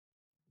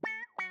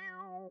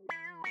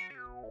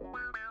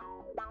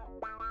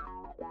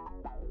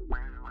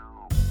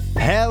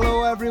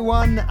Hello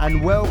everyone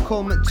and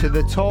welcome to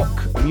the Talk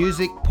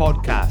Music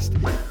Podcast,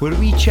 where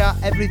we chat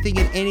everything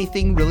and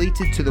anything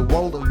related to the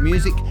world of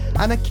music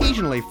and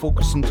occasionally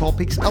focus on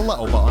topics a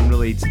little bit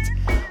unrelated.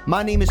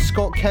 My name is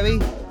Scott Cowie.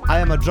 I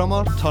am a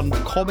drummer turned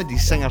comedy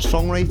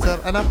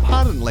singer-songwriter and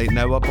apparently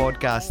now a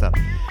podcaster.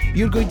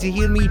 You're going to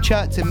hear me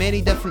chat to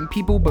many different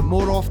people, but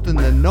more often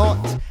than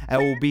not, it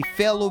will be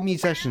fellow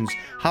musicians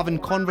having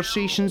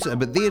conversations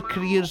about their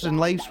careers and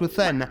lives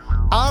within,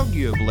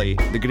 arguably,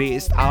 the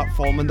greatest art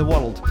form in the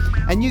world.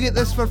 And you get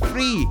this for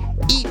free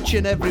each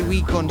and every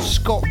week on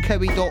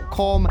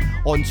scottcowie.com,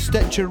 on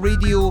Stitcher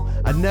Radio,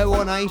 and now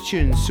on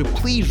iTunes. So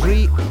please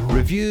rate,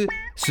 review,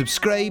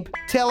 subscribe,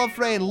 tell a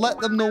friend, let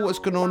them know what's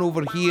going on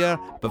over here.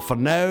 But for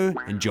now,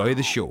 enjoy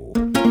the show.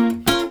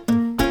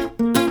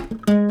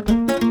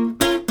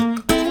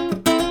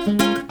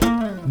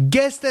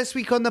 Guest this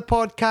week on the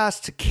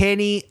podcast,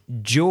 Kenny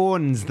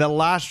Jones, the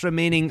last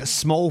remaining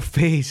Small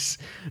Face.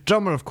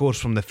 Drummer, of course,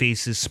 from The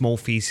Faces, Small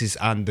Faces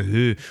and The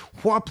Who.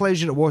 What a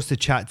pleasure it was to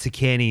chat to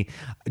Kenny.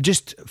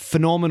 Just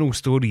phenomenal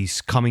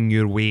stories coming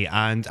your way.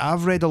 And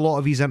I've read a lot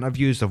of his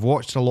interviews. I've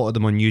watched a lot of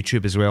them on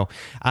YouTube as well.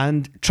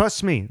 And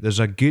trust me, there's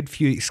a good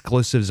few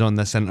exclusives on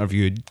this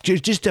interview.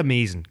 Just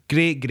amazing.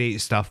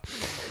 Great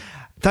stuff.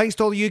 Thanks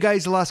to all of you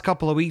guys the last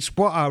couple of weeks.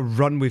 What a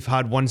run we've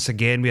had once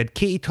again. We had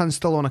Katie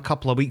Tunstall on a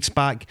couple of weeks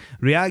back.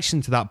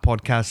 Reaction to that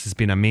podcast has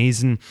been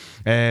amazing.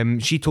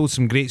 She told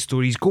some great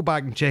stories. Go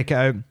back and check it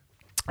out.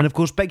 And of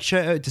course, big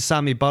shout out to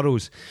Sammy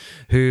Burrows,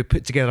 who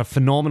put together a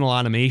phenomenal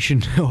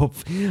animation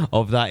of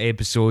that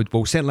episode.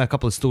 Well, certainly a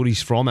couple of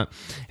stories from it.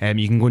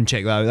 You can go and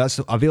check that out. That's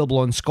available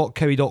on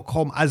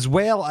scottcowie.com, as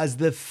well as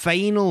the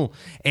final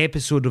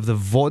episode of the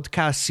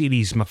Vodcast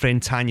series. My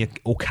friend Tanya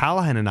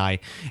O'Callaghan and I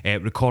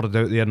recorded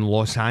out there in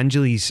Los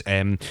Angeles.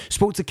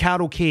 Spoke to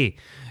Carol Kay.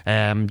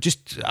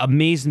 Just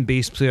amazing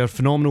bass player,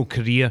 phenomenal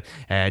career.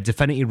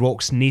 Definity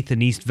Rock's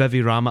Nathan East,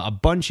 Vivi Rama, a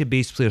bunch of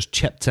bass players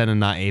chipped in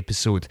that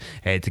episode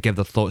to give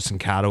their thoughts on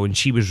Carol, and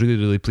she was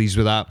really pleased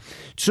with that.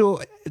 So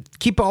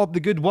keep it up,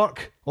 the good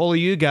work, all of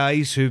you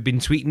guys who've been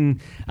tweeting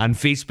and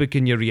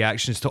Facebooking your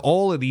reactions to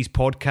all of these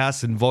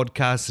podcasts and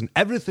vodcasts and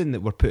everything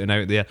that we're putting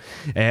out there.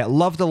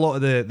 Loved a lot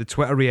of the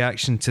Twitter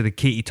reaction to the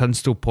Katie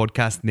Tunstall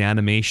podcast and the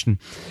animation.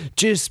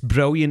 Just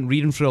brilliant,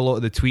 reading through a lot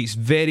of the tweets.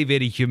 Very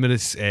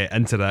humorous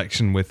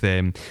interaction with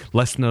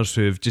listeners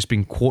who have just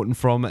been quoting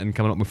from it and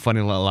coming up with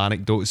funny little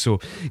anecdotes. So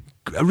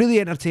a really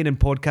entertaining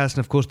podcast, and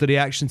of course the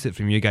reaction to it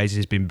from you guys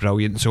has been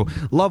brilliant. So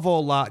love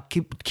all that.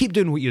 Keep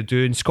doing what you're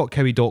doing.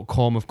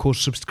 scottcowie.com, of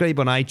course. Subscribe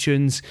on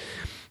iTunes.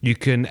 You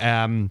can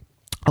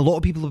a lot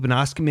of people have been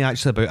asking me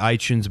actually about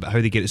iTunes, about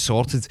how they get it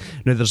sorted.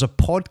 Now there's a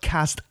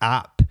podcast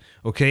app,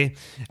 okay?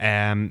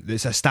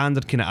 It's a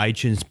standard kind of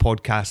iTunes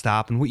podcast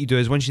app, and what you do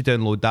is once you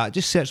download that,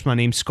 just search my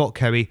name, Scott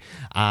Cowie,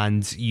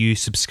 and you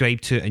subscribe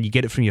to it, and you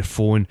get it from your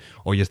phone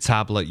or your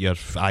tablet, your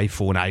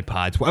iPhone,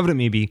 iPad, whatever it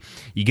may be.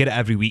 You get it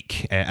every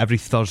week. Every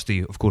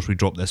Thursday, of course, we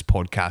drop this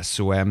podcast.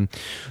 So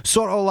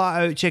sort all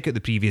that out. Check out the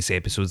previous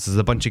episodes. There's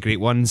a bunch of great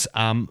ones.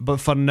 But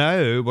for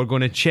now, we're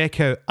going to check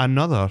out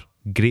another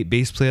great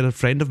bass player, a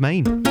friend of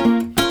mine.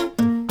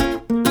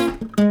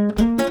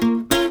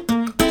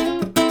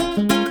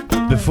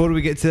 Before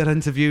we get to our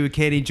interview with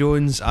Kenny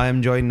Jones, I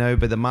am joined now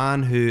by the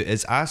man who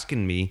is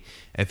asking me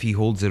if he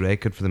holds the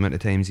record for the amount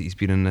of times that he's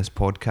been in this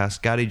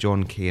podcast. Gary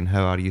John Kane,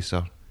 how are you,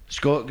 sir?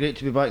 Scott, great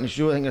to be back in the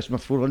show. I think that's my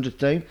 400th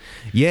time.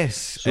 Yes,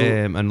 so,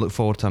 and look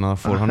forward to another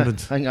 400. I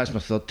think that's my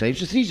third time,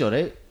 so three's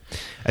alright.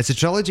 It's a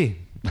trilogy.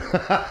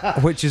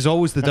 Which is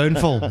always the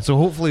downfall. So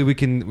hopefully we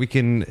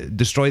can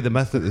destroy the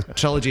myth that the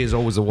trilogy is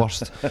always the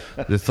worst.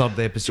 The third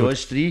episode.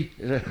 Jaws 3.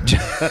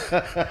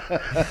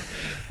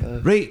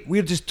 Right,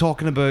 we're just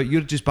talking about,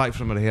 you're just back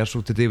from a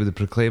rehearsal today with the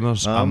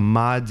Proclaimers. A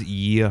mad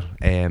year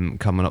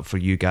coming up for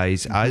you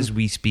guys. As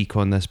we speak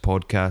on this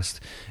podcast,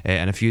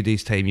 in a few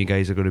days' time, you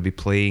guys are going to be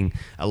playing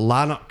at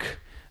Lanark.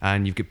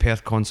 And you've got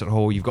Perth Concert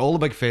Hall. You've got all the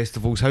big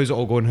festivals. How's it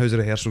all going? How's the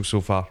rehearsal so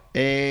far?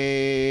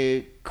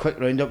 Quick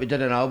roundup. We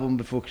did an album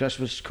before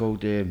Christmas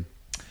called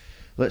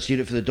Let's Hear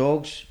It for the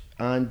Dogs.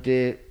 And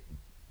Dave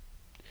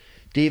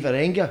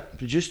Arenga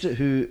produced it,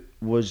 who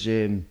was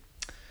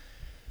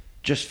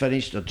just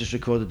finished or just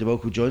recorded the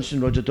Wilco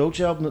Johnson Roger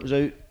Daltrey album that was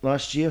out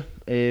last year.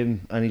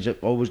 And he's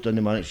always done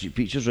the Manic Street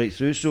Preachers right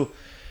through. So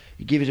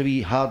he gave us a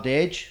wee hard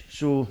edge.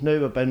 So now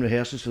we've been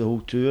rehearsals for the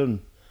whole tour, and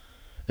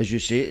as you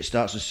say, it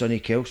starts in sunny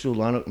Kelso,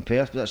 Lanark and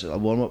Perth, but that's a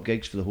warm-up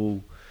gigs for the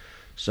whole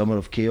summer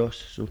of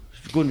chaos. So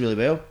it's going really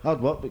well.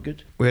 Hard work, but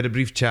good. We had a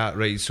brief chat,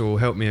 right, so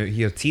help me out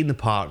here. T in the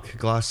Park,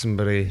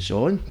 Glastonbury. It's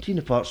on. T in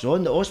the Park's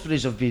on. The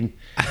Ospreys have been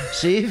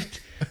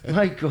saved.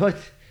 My God.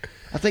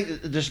 I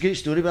think there's a great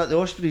story about the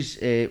Ospreys.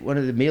 One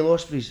of the male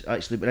Ospreys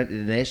actually went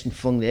into the nest and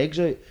flung the eggs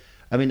out.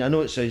 I mean, I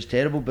know it sounds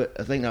terrible, but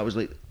I think that was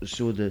like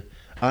so the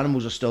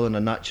animals are still in a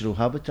natural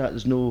habitat.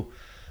 There's no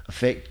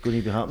effect going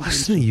to be happening.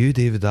 Listen to you,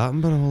 David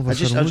Attenborough. I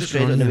just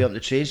read it on the way up the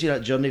trains here,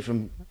 that journey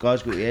from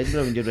Glasgow to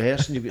Edinburgh. When you're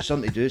rehearsing, you've got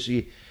something to do,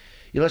 so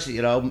You listen to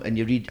your album and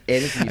you read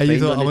anything you And you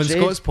find thought, on I'm the on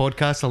train. Scott's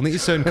podcast, I'll need to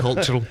sound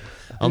cultural.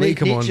 I'll need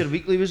to come Nature on.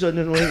 Weekly was on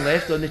the line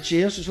left on the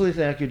chair, so it's the only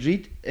thing I could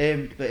read.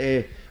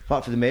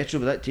 Apart from the Metro,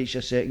 but that takes you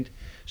a second.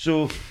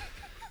 So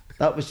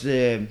that was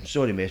the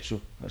sorry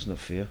Metro, that's not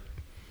fair.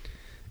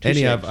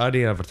 Any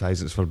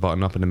advertisements for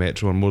Button Up in the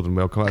Metro are more than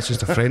welcome. That's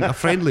just a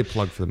friendly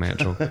plug for the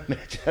Metro.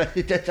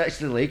 They did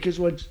actually like us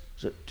once.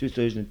 Was it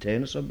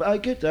 2010 or something?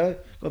 But good,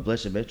 God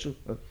bless the Metro.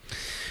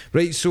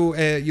 Right, so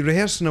you're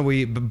rehearsing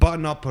away, but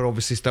Button Up are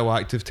obviously still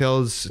active.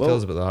 Tell us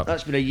about that.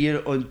 That's been a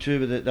year on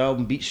tour with the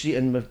album Beat Street,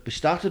 and we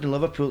started in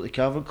Liverpool at the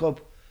Cavern Club,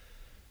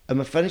 and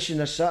we're finishing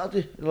this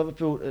Saturday in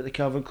Liverpool at the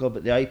Cavern Club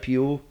at the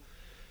IPO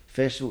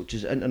Festival, which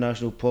is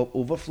International Pop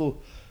Overflow.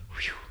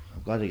 Whew,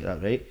 I'm glad I got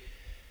that right.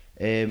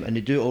 And they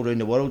do it all around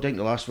the world. I think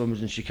the last one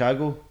was in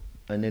Chicago,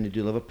 and then they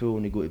do Liverpool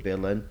and they go to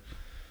Berlin.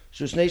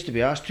 So it's nice to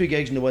be asked. 2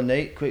 gigs in the one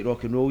night, quite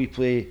rock and roll. You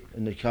play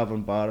in the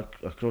Cavern Bar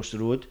across the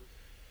road,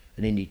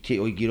 and then you take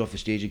all your gear off the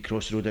stage and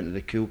cross the road into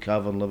the cool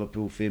Cavern,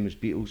 Liverpool, famous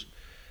Beatles,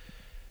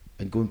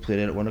 and go and play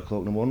there at 1 o'clock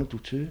in the morning till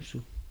 2.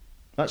 So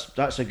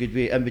that's a good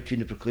way in between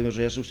the Proclaimers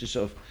rehearsals to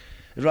sort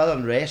of, rather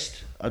than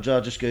rest, I'd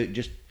rather just go out and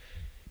just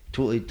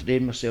totally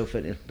drain myself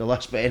into the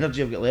last bit of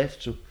energy I've got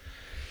left. So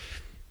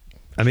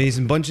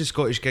amazing bunch of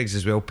Scottish gigs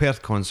as well.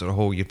 Perth Concert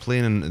Hall, you're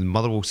playing in the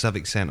Motherwell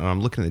Civic Centre.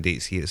 I'm looking at the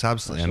dates here, it's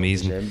absolutely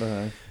amazing.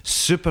 December,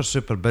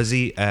 super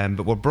busy,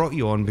 but we brought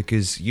you on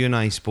because you and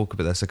I spoke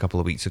about this a couple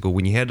of weeks ago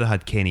when you heard I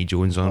had Kenny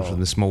Jones on from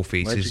the Small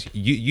Faces.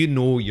 You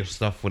know your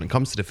stuff when it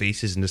comes to the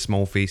Faces and the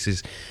Small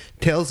Faces.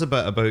 Tell us a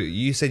bit about,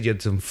 you said you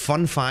had some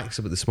fun facts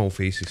about the Small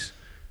Faces.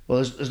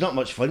 Well, there's not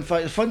much fun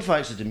facts. The fun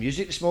facts is the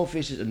music, the Small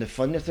Faces, and the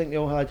fun I think they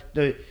all had.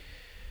 Now,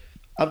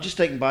 I'm just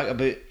thinking back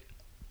about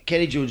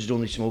Kenny Jones is the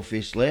only Small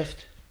Face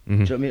left. Do you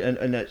know what I mean?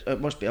 And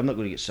it must be, I'm not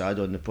going to get sad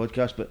on the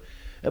podcast, but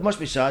it must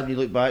be sad when you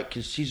look back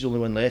because he's the only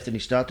one left, and he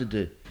started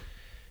the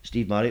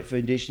Steve Marriott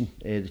Foundation,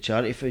 the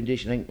charity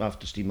foundation, I think,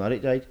 after Steve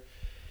Marriott died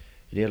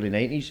in the early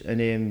 90s,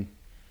 and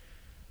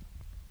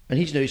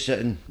he's now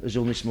sitting as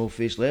only Small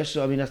Face left.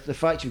 So I mean, the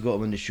fact you've got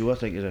him on the show, I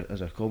think,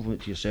 is a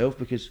compliment to yourself,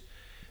 because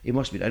he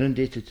must have been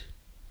inundated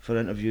for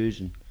interviews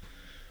and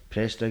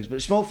press things. But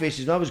the Small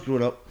Faces, when I was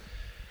growing up,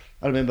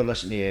 I remember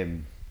listening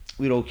to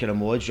we were all kind of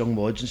mods, young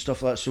mods and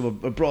stuff like that, so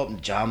we're brought up in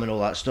Jam and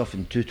all that stuff,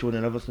 and two-tone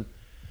and everything.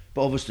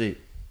 But obviously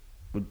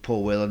when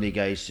Paul Weller and the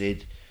guys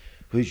said,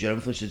 who's your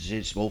influence, they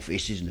said Small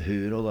Faces and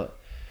Who and all that.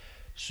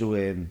 So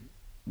when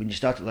you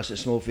started listening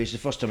to Small Faces, the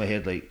first time I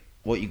heard like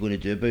What You Gonna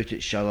Do About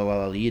It,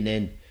 Shalalala, and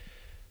then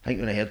I think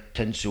when I heard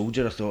Tin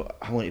Soldier, I thought,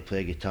 I want to play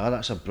a guitar.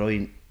 That's a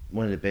brilliant,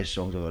 one of the best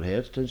songs I've ever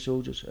heard, Tin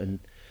Soldiers. And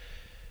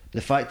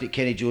the fact that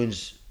Kenny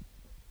Jones,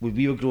 when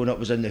we were growing up,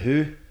 was in the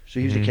Who, so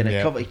he was a kind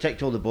of cover, he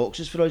ticked all the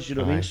boxes for us, you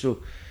know what I mean?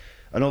 So,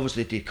 and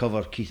obviously to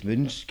cover Keith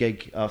Moon's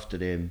gig after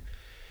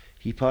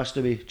he passed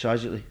away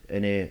tragically,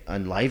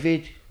 and Live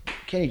Aid,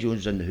 Kenny Jones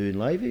was in the Who and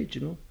Live Aid,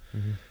 you know.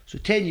 So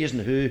 10 years in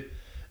the Who,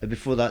 and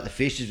before that the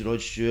Faces with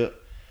Rod Stewart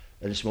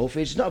and the Small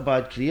Faces. Not a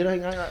bad career, I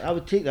think. I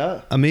would take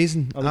that.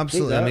 Amazing,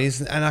 absolutely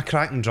amazing, and a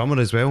cracking drummer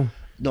as well.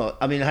 No,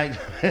 I mean,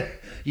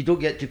 you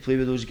don't get to play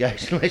with those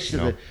guys unless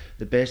you're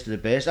the best of the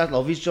best. I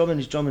love his drumming.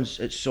 His drumming's,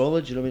 it's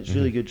solid, you know what I mean? It's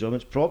really good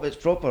drumming. It's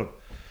proper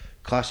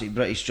classic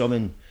British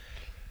drumming,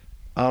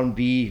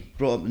 R&B,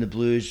 brought up in the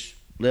blues,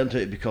 learned how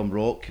to become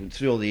rock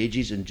through all the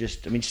ages, and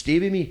just, I mean, Stay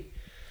With Me,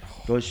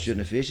 Rod Stewart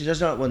and the Faces,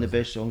 isn't that one of the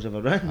best songs I've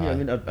ever written, you know what I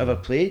mean, I've ever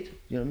played,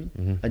 you know what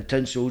I mean? And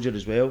Tin Soldier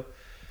as well.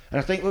 And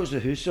I think, what was the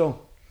Who song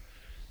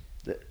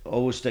that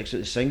always sticks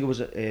out, the single,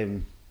 was it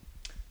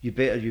You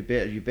Better, You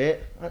Better, You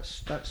Bet?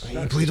 That's He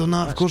played on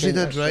that, of course he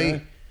did,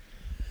 right?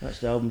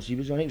 That's the albums he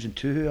was on. He was in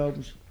 2 Who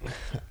albums.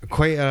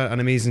 Quite an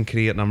amazing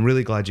career, and I'm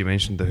really glad you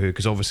mentioned the Who,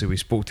 because obviously we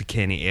spoke to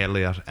Kenny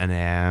earlier,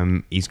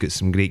 and he's got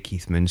some great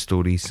Keith Moon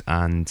stories,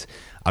 and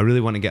I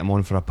really want to get him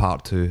on for a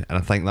part 2, and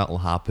I think that'll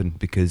happen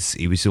because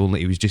he was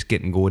just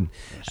getting going.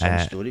 Some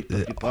story.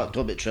 Talk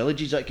about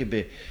trilogies. That could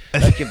be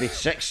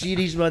 6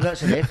 series, man.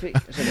 That's an epic.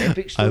 It's an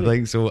epic story. I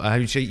think so.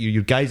 I'm sure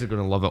you guys are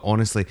going to love it.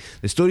 Honestly,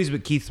 the stories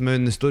about Keith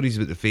Moon, the stories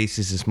about the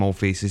Faces, the Small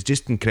Faces,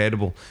 just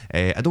incredible.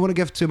 I don't want to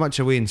give too much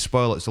away and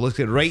spoil it, so let's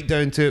get right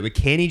down to it with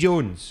Kenny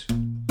Jones.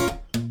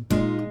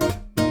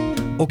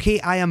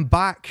 Okay, I am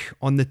back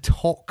on the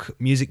Talk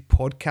Music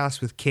podcast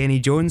with Kenny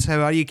Jones.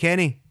 How are you,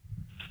 Kenny?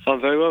 I'm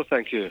very well,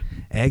 thank you.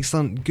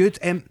 Excellent, good.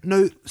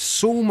 Now,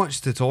 so much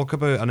to talk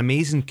about, an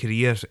amazing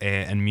career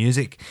in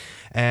music,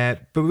 but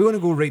we want to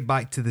go right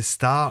back to the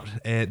start.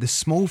 The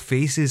Small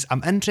Faces.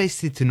 I'm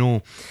interested to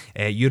know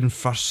your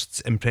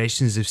first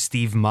impressions of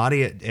Steve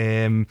Marriott. Do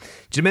you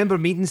remember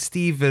meeting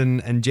Steve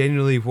and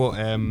generally what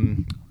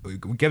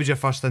was your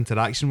first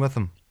interaction with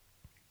him?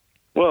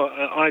 Well,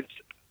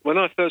 when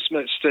I first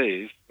met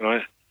Steve,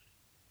 right,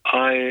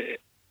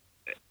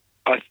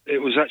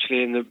 it was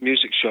actually in the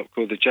music shop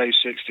called the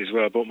J60s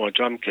where I bought my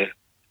drum kit,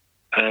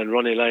 and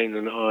Ronnie Lane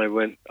and I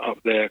went up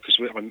there because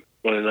Ronnie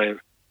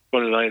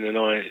Lane and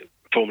I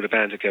formed a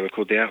band together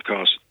called The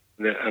Outcasts,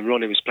 and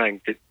Ronnie was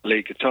playing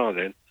lead guitar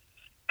then,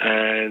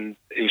 and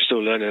he was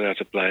still learning how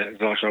to play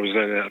it, like I was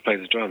learning how to play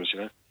the drums,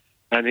 you know.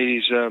 And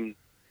he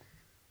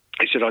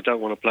said, I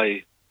don't want to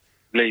play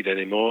lead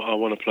anymore. I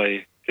want to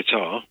play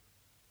guitar.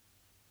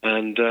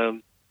 And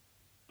I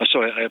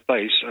saw a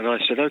bass, and I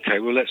said, okay,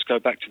 well, let's go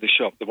back to the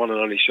shop, the one and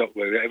only shop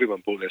where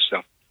everyone bought their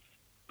stuff,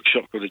 a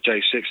shop called the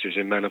J60s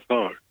in Manor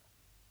Park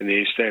in the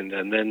East End.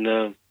 And then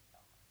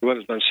we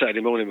went on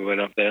Saturday morning, we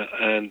went up there,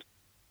 and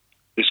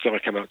this guy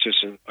came up to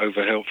us and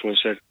over helpful and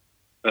said,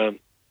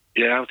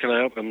 yeah, how can I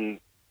help? And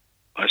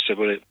I said,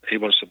 well, he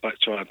wants to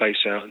try a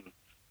bass out. And,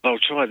 oh,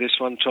 try this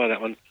one, try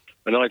that one.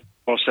 And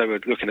whilst they were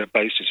looking at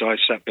basses, I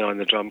sat behind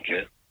the drum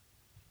kit.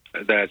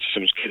 They had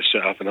some kits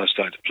set up, and I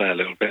started to play a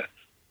little bit.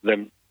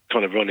 Then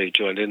kind of Ronnie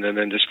joined in, and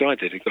then this guy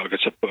did. He put a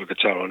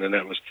guitar on, and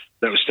that was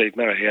Steve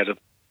Marriott. He had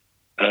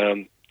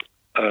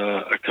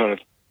a kind of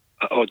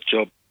odd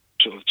job,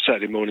 sort of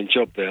Saturday morning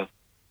job there,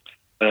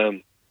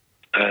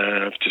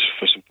 just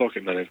for some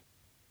pocket money.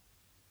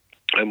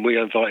 And we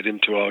invited him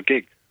to our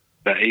gig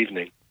that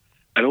evening.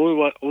 And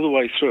all the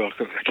way through, I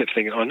kept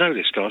thinking, I know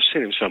this guy. I've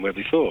seen him somewhere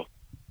before.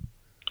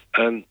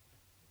 And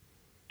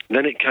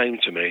then it came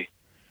to me,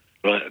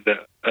 right,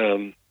 that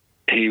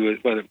he was,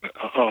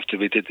 after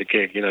we did the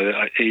gig, you know,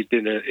 he'd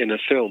been in a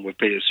film with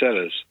Peter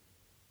Sellers.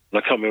 And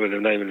I can't remember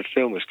what the name of the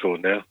film was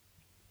called now.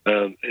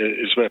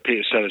 It's where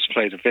Peter Sellers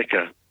played a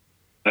vicar,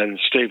 and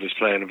Steve was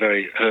playing a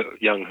very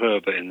young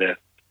Herbert in there.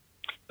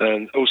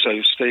 And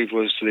also, Steve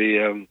was he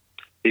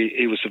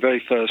was the very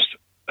first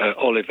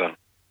Oliver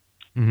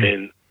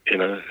in, you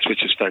know,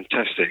 which is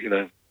fantastic, you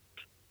know.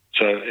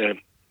 So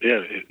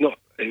it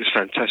was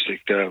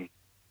fantastic. The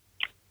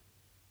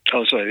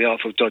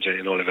Artful Dodger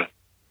in Oliver,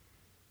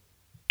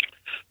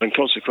 and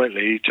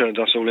consequently, he turned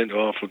us all into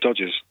Artful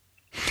Dodgers.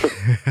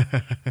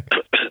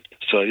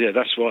 So yeah,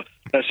 that's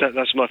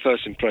my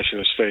first impression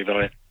of Steve.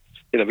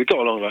 We got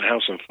along like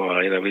house on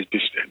fire. You know, we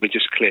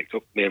just clicked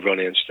up, me and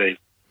Ronnie and Steve.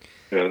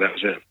 You know, that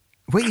was it.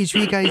 What age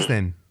were you guys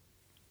then?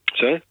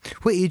 Sorry?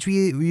 What age were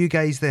you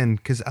guys then?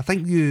 Because I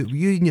think you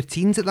were in your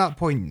teens at that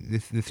point,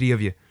 the three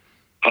of you.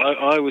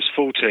 I was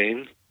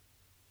 14.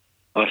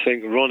 I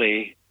think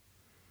Ronnie,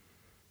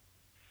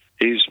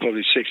 he was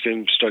probably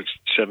 16,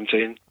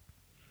 17.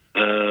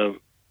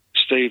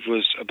 Steve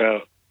was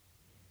about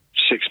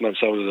 6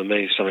 months older than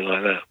me, something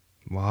like that.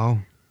 Wow.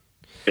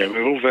 Yeah, we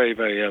were all very,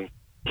 very young.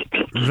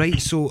 Right,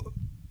 so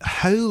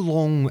how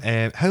long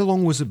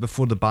was it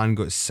before the band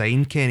got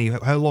signed, Kenny?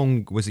 How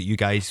long was it you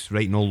guys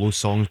writing all those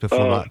songs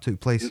before that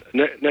took place?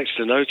 Next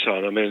to no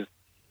time. I mean,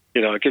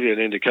 you know, I'll give you an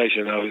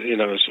indication. I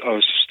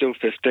was still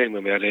 15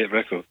 when we had a hit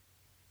record.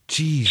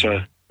 Jeez.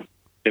 So,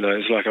 you know,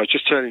 it's like I was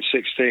just turning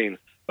 16.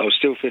 I was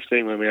still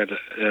 15 when we had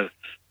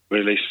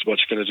released What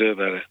You Gonna Do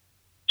About It.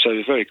 So it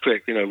was very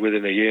quick, you know,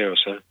 within a year or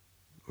so.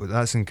 Well,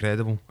 that's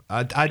incredible.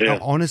 I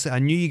honestly, I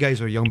knew you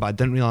guys were young, but I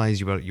didn't realise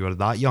you were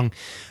that young.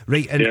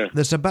 Right, and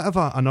there's a bit of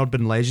an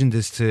urban legend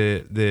as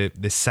to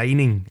the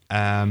signing.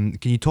 Can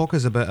you talk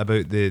us a bit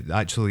about the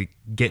actually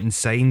getting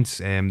signed,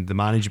 the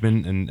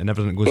management and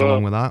everything that goes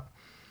along with that?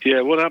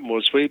 Yeah, what happened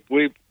was we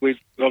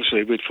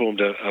obviously we'd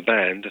formed a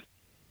band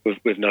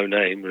with no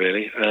name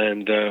really,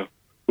 and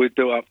we'd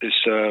built up this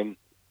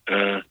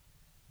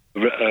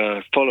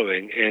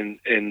following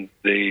in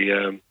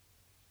the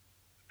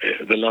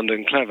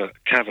London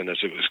Cavern,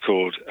 as it was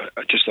called,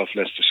 just off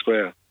Leicester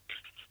Square.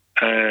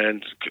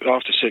 And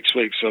after 6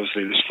 weeks,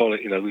 obviously, this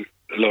following, you know,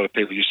 a lot of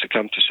people used to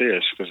come to see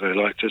us because they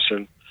liked us,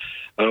 and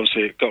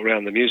obviously it got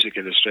around the music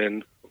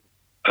industry.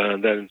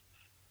 And then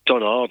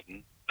Don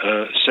Arden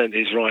sent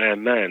his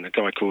right-hand man, a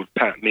guy called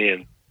Pat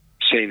Meehan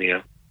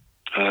Senior,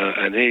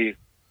 and he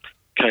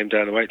came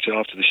down and waited till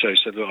after the show.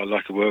 Said, "Look, I'd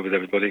like a word with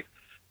everybody.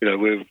 You know,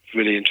 we're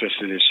really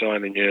interested in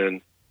signing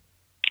you."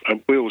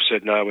 And we all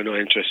said, "No, we're not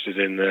interested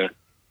in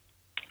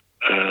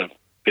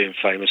being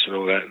famous and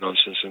all that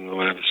nonsense and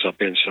whatever, stop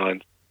being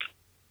signed.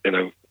 You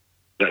know,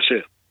 that's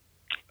it."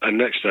 And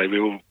next day we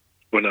all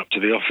went up to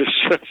the office,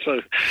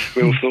 so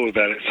we all thought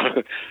about it.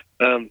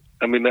 So,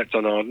 and we met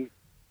Don Arden.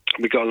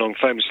 We got along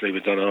famously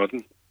with Don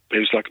Arden. He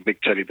was like a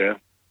big teddy bear.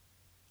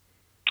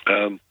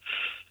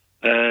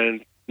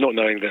 And not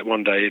knowing that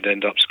one day he'd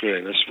end up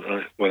screwing us,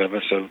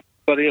 whatever. So,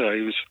 but you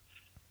know,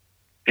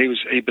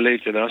 he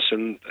believed in us,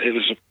 and it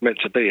was meant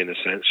to be in a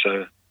sense.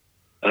 So,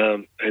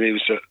 and he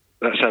was.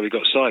 That's how we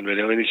got signed,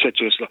 really. I mean, he said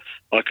to us,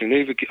 "I can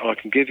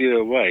give you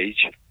a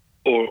wage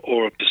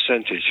or a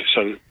percentage."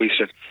 So we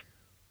said,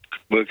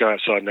 "We'll go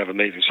outside and have a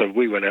meeting." So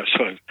we went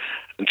outside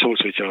and talked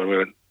to each other.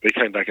 We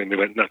came back and we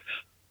went, "No,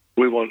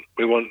 we want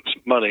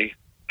money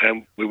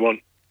and we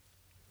want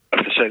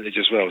a percentage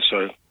as well.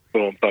 So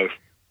we want both."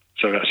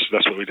 So that's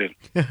what we did.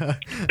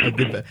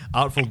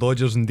 Artful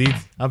Dodgers, indeed.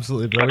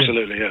 Absolutely brilliant.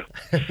 Absolutely, yeah,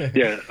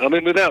 yeah. I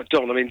mean, without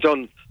Don,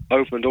 Don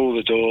opened all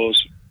the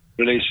doors.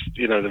 Released,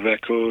 you know, the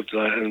record,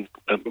 and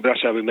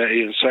that's how we met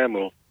Ian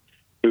Samwell,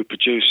 who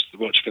produced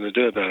What You Gonna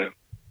Do About It.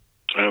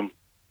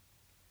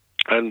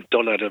 And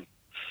Don had a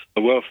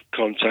wealth of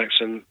contacts,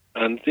 and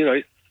you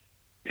know,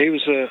 he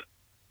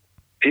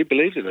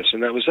believed in us,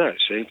 and that was that.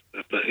 See,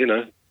 but you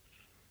know,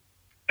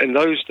 in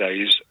those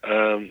days,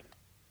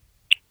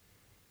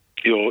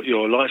 your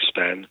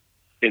lifespan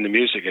in the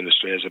music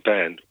industry as a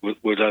band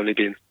would only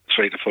be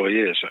 3 to 4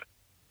 years.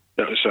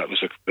 that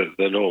was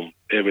the norm.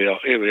 Here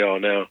we are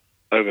now,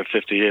 over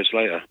 50 years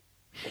later.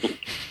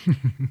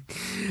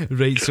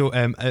 Right, so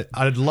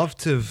I'd love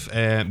to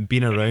have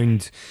been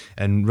around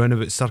and round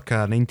about circa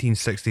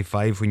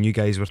 1965 when you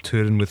guys were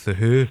touring with The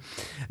Who.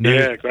 Now,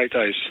 yeah, great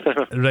days.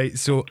 right,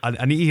 so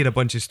I need to hear a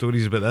bunch of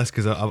stories about this,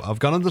 because I've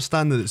got to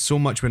understand that so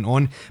much went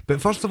on.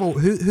 But first of all,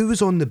 who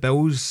was on the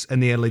bills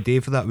in the early day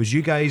for that? Was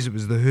you guys? It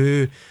was The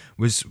Who?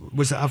 Was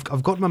it,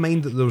 I've got in my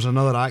mind that there was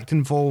another act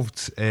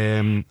involved.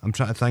 I'm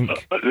trying to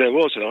think. There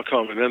was, I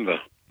can't remember,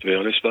 to be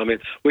honest. But I mean,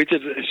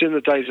 it's in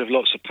the days of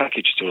lots of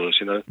package tours,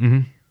 you know. Mm-hmm.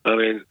 I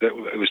mean,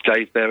 it was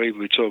Dave Berry.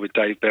 We toured with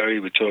Dave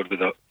Berry. We toured with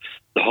the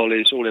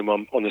Hollies, all in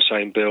one on the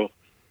same bill.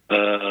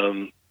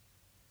 Who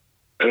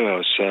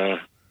else?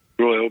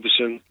 Roy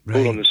Orbison,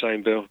 all on the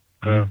same bill.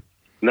 And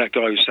that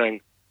guy who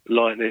sang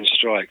 "Lightning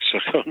Strikes," I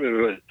can't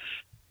remember.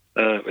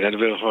 We had a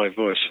real high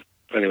voice.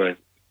 Anyway,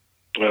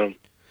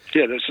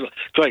 yeah, that's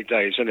great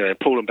days. Anyway,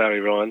 Paul and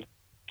Barry Ryan.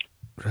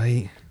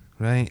 Right.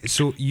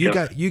 So you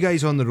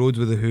guys on the road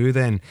with The Who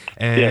then?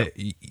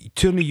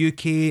 Touring the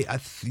UK.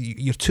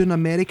 You're touring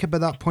America by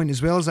that point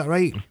as well. Is that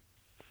right?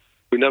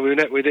 We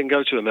didn't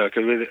go to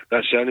America.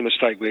 That's the only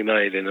mistake we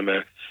made in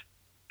America.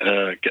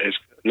 Is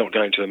not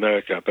going to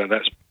America, but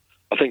that's,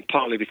 I think,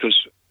 partly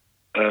because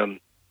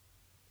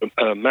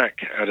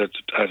Mac had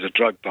a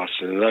drug bust,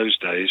 and in those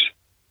days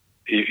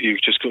you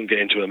just couldn't get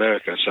into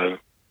America, so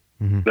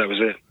that was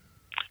it.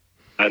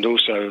 And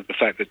also the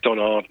fact that Don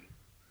Arden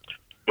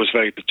was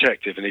very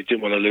protective, and he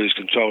didn't want to lose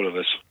control of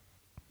us.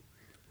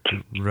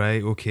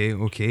 Right. Okay.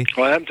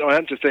 I am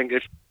to think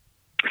if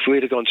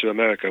we'd have gone to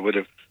America, we'd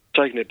have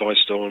taken it by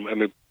storm,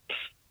 and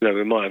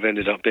we might have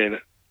ended up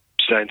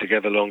staying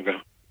together longer.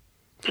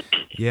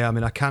 Yeah, I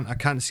mean, I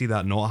can't see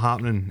that not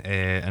happening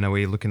in a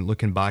way.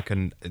 Looking back,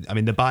 and I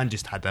mean, the band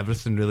just had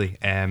everything really.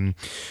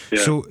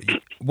 So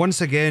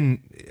once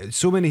again,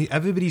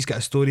 everybody's got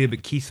a story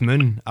about Keith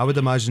Moon. I would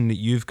imagine that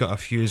you've got a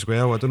few as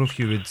well. I don't know if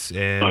you would.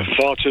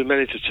 Far too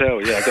many to tell.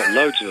 Yeah, I've got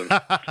loads of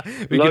them.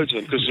 Loads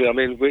of them, because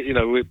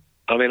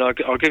I mean,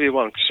 I'll give you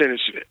one.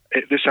 Since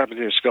this happened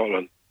in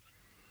Scotland,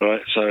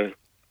 right? So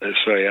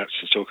it's very apt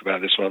to talk about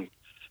this one.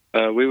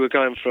 We were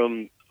going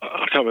from,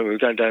 I can't remember, we were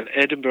going down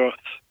Edinburgh.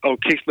 Oh,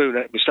 Keith Moon,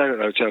 we're staying at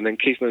the hotel, and then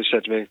Keith Moon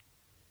said to me,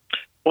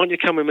 "Why don't you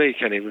come with me,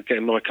 Kenny? We'll get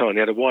in my car." And he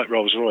had a white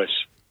Rolls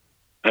Royce.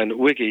 And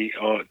Wiggy,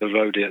 the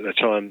roadie at the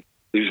time,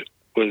 he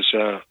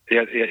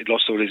had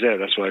lost all his hair.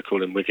 That's why I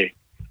call him Wiggy.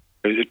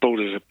 His bald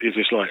it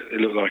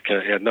looked like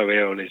he had no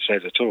hair on his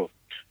head at all.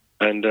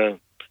 And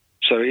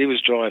so he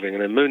was driving,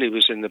 and then Mooney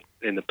was in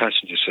the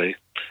passenger seat,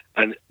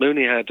 and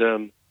Mooney had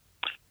a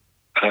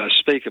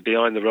speaker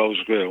behind the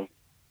Rolls grille,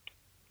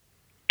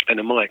 and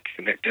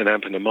an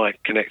amp and a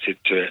mic connected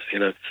to it, you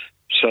know.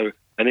 So,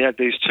 and he had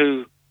these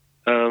two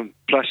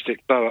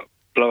plastic blow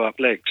up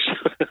legs.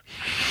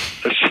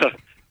 So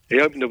he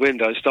opened the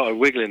window and started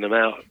wiggling them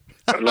out,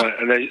 and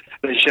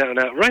they shouting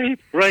out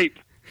 "rape,"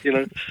 you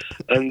know.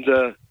 And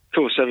of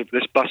course,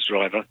 this bus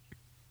driver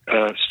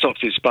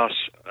stopped his bus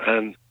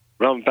and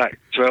ran back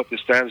to help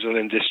this damsel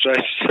in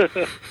distress,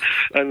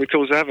 and we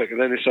caused havoc. And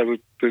then so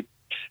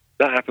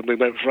that happened. We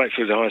went right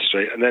through the high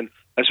street, and then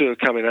as we were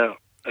coming out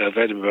of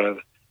Edinburgh,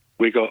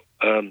 we got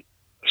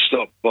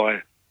stopped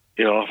by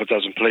half a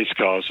dozen police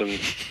cars,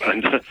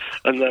 and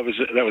that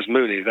was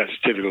Mooney. That's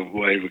a typical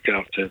way we get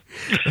up to.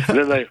 And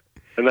then they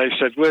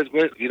said, "Where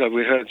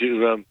we heard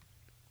you've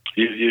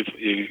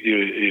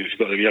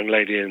got a young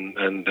lady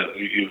and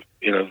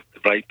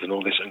rape and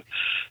all this,"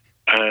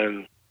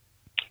 and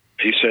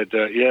he said,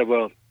 "Yeah,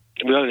 well,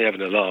 we're only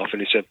having a laugh."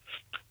 And he said,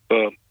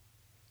 "Well,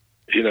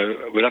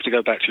 we'll have to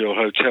go back to your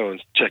hotel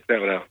and check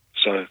that out."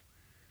 So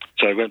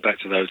I went back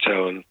to the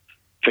hotel and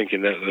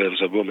thinking that there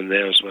was a woman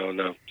there as well.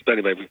 No, but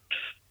anyway,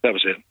 that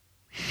was it.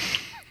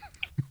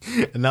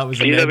 And that was.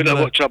 You never know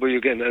what trouble you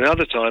get.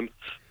 Another time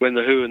when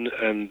the Who and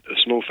the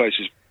Small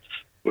Faces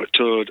were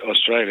toured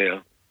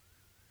Australia,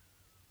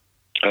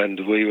 and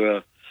we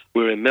were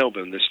in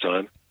Melbourne this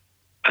time,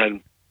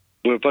 and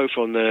we were both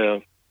on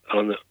the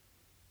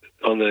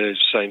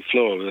same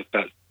floor,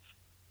 about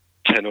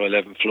 10 or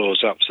 11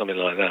 floors up, something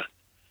like that.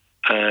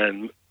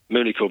 And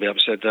Mooney called me up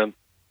and said,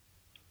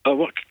 "Oh,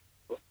 what?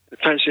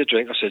 Fancy a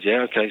drink?" I said,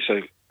 "Yeah, okay."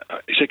 So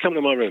he said, "Come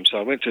to my room." So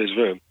I went to his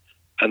room,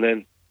 and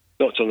then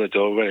knocked on the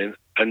door, went in,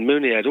 and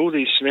Mooney had all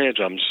these snare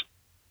drums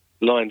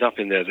lined up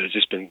in there that had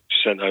just been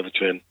sent over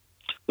to him,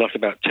 like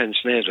about 10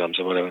 snare drums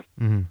or whatever.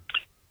 Mm-hmm.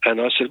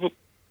 And I said, "Well,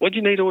 what do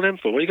you need all them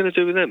for? What are you going to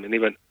do with them?" And he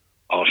went,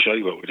 "I'll show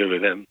you what we do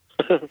with them."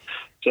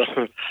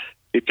 So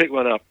he picked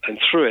one up and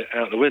threw it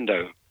out the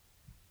window,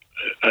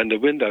 and the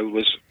window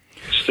was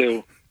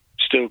still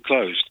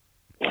closed.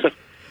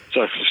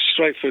 So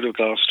straight through the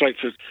glass,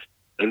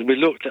 and we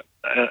looked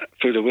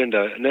through the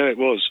window, and there it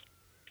was.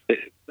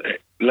 It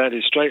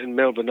landed straight in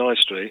Melbourne High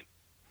Street,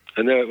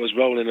 and there it was,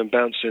 rolling and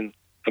bouncing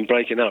and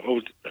breaking up.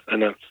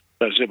 And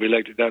that's it. We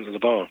legged it down to the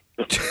bar.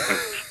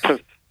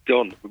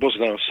 Gone. It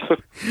wasn't us.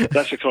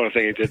 That's the kind of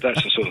thing he did.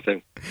 That's the sort of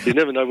thing. You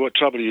never know what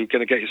trouble you're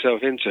going to get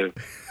yourself into.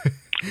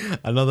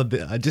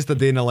 Just a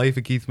day in the life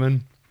of Keith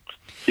Moon.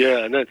 Yeah,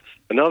 and then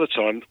another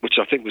time, which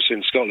I think was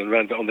in Scotland,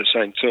 ran on the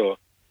same tour,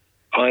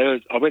 I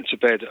went to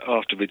bed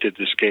after we did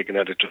this gig and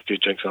had a few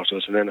drinks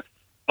afterwards, and then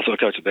I thought I'd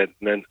go to bed,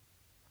 and then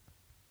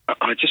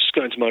I just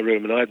got into my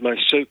room and I had my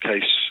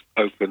suitcase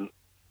open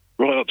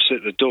right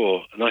opposite the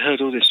door, and I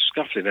heard all this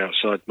scuffling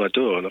outside my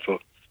door, and I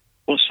thought,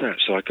 what's that?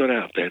 So I got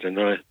out of bed and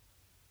I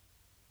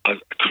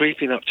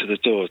creeping up to the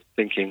door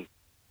thinking,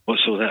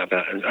 what's all that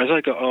about? And as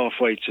I got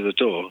halfway to the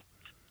door,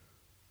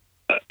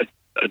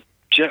 a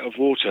jet of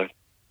water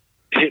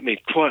hit me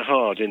quite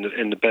hard in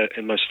the bed,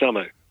 in my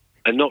stomach,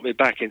 and knocked me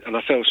back in, and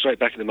I fell straight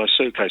back into my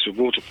suitcase with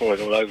water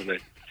pouring all over me.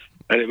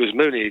 And it was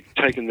Mooney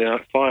taking the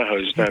fire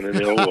hose down in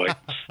the hallway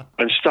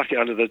and stuck it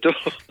under the door.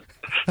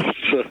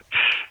 So,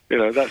 you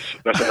know, that's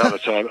another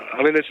time.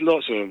 I mean, there's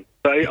lots of them,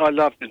 but I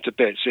loved him to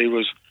bits. He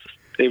was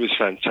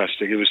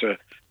fantastic. He was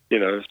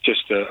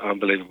just an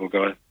unbelievable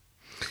guy.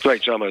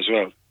 Great drummer as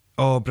well.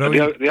 Oh,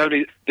 brilliant! The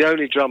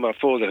only drummer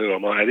for the Who I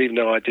might have, even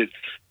though I did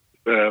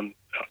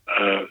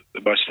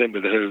my stint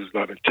with the Who,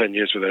 like 10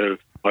 years with the Who,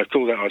 I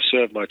call that I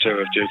served my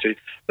tour of duty.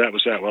 That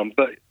was that one.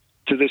 But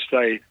to this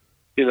day,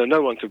 you know,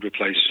 no one could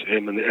replace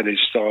him and his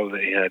style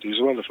that he had. He was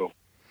wonderful.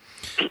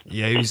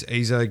 Yeah,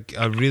 he's a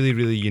really,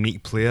 really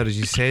unique player, as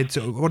you said.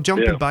 So we're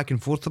jumping back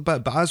and forth a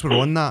bit, but as we're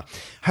on that,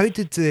 how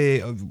did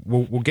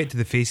we'll get to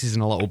the Faces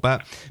in a little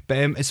bit, but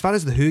as far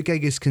as the Who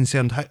gig is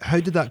concerned, how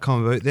did that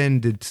come about then?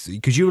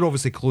 Because you were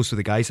obviously close with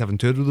the guys, having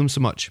toured with them so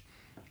much.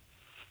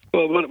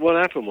 Well, what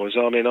happened was,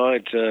 I mean,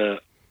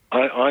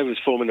 I was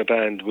forming a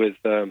band with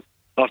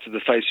after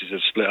the Faces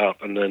had split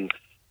up, and then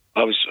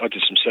I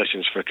did some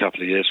sessions for a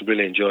couple of years,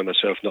 really enjoying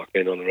myself not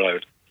being on the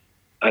road.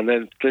 And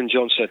then Glyn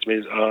John said to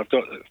me, I've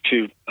got a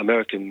few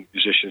American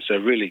musicians, they're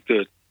really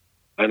good,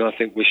 and I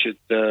think we should,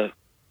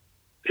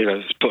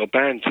 put a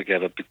band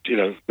together,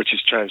 which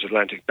is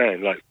transatlantic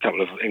band, like a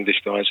couple of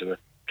English guys and a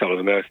couple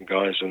of American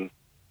guys, and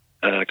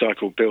a guy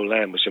called Bill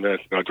Lamb was an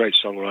American guy, great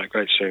songwriter,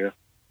 great singer.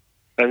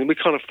 And we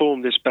kind of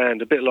formed this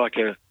band, a bit like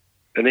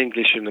an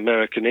English and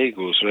American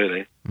Eagles,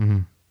 really.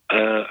 Mm-hmm.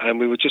 And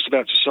we were just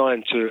about to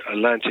sign to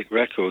Atlantic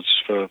Records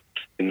for,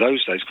 in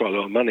those days, quite a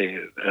lot of money,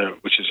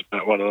 which is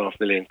about $1.5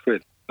 million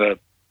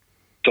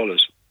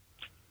dollars.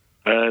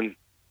 And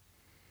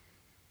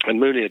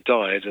Mooney had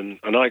died, and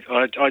I'm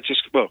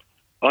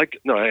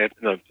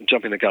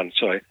jumping the gun,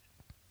 sorry.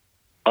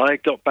 I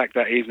got back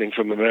that evening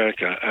from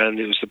America, and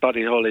it was the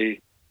Buddy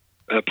Holly,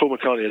 Paul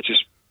McCartney had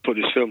just put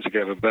this film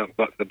together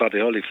about the Buddy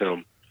Holly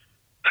film.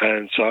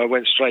 And so I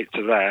went straight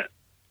to that,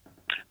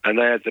 and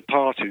they had the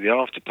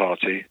after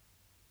party,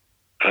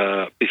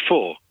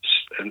 before,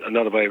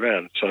 another way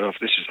around. So I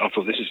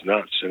thought this is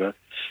nuts, you know.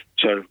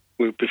 So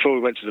before we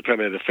went to the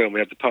premiere of the film, we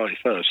had the party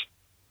first.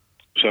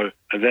 So,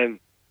 and then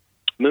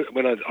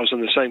when I was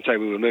on the same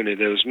table with Mooney,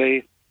 there was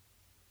me,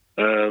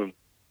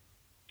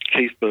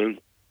 Keith Moon,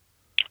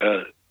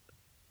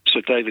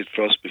 Sir David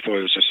Frost before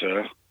he was a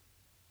Sir,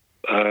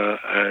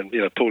 and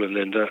Paul and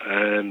Linda,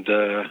 and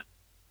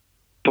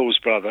Paul's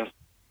brother,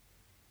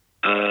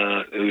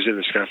 who was in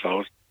the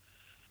scaffold.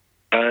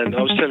 And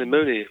I was telling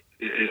Mooney,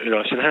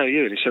 I said, "How are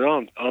you?" And he said,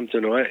 "Oh, I'm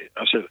doing all right."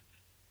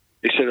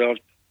 He said,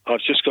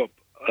 "I've just got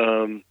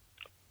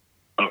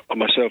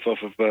myself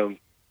off of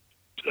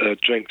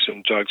drinks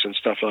and drugs and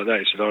stuff like that."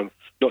 He said, "I'm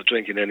not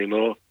drinking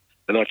anymore,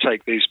 and I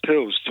take these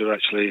pills to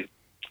actually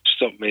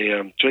stop me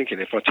drinking.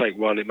 If I take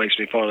one, it makes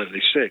me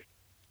violently sick."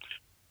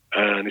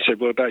 And he said,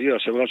 "What about you?" I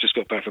said, "Well, I've just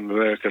got back from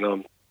America, and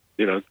I'm,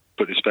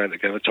 put this band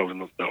together." I told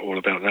him all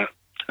about that.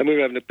 And we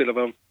were having a bit of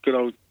a good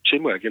old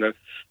chinwag,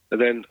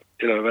 And then,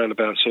 around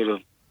about sort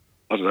of,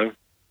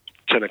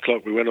 10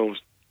 o'clock, we went all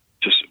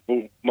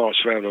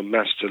marched around en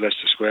masse to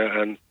Leicester Square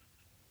and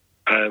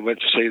went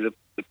to see the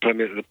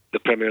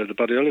premiere of the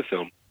Buddy Holly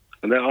film.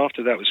 And then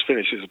after that was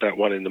finished, it was about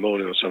 1 a.m.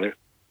 or something.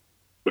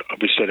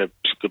 We said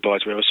goodbye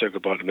to him. I said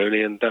goodbye to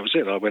Mooney, and that was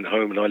it. I went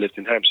home, and I lived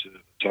in Hampstead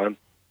at the time.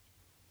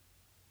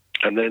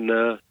 And then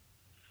I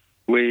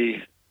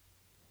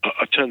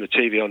turned the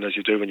TV on, as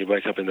you do when you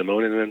wake up in the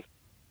morning, and then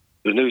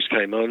the news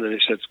came on, and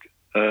it said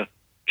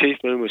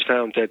Keith Moon was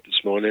found dead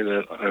this morning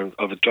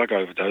of a drug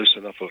overdose.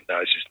 And I thought, no,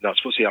 it's just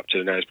nuts. What's he up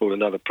to now? He's pulled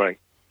another prank.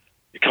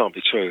 It can't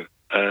be true.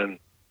 And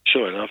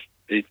sure enough,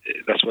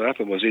 that's what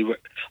happened. Was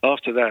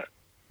after that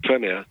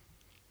premiere,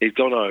 he'd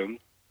gone home,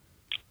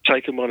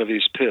 taken one of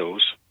his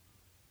pills,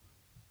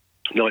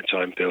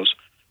 nighttime pills,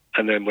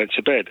 and then went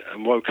to bed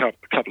and woke up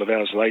a couple of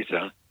hours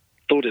later,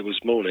 thought it was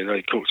morning,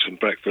 he cooked some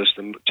breakfast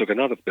and took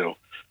another pill.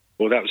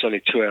 Well, that was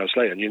only 2 hours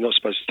later, and you're not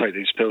supposed to take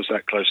these pills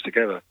that close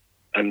together.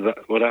 And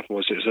what happened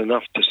was it was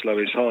enough to slow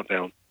his heart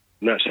down,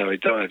 and that's how he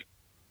died.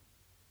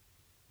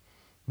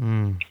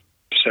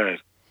 Sad.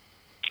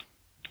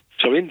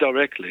 So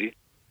indirectly,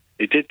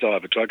 he did die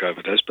of a drug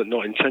overdose, but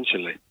not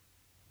intentionally.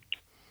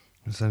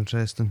 That's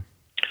interesting.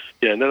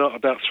 Yeah, and then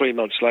about 3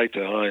 months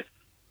later, I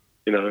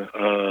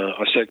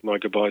said my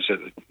goodbyes.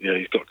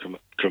 He's got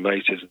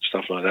cremated and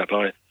stuff like that.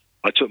 But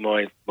I took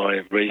my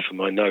wreath and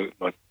my note,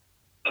 my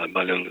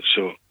little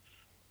short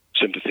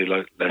sympathy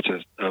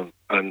letter,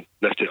 and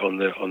left it on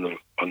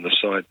the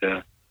side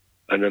there,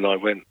 and then I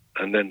went,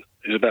 and then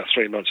it was about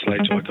 3 months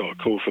later, I got a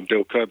call from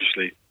Bill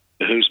Kirbishley,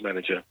 the Who's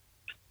manager,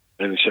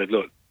 and he said,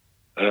 look,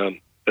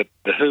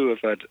 the Who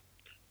have had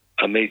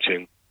a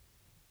meeting,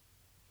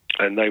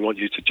 and they want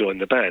you to join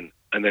the band,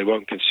 and they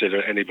won't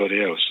consider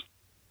anybody else.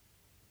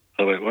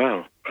 I went,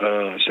 wow.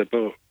 I said,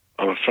 well,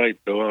 I'm afraid,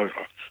 Bill,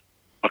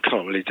 I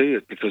can't really do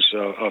it because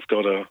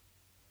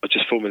I'm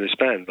just forming this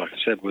band, like I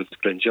said, with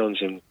Glenn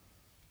Johns, and,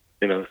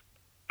 you know,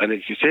 and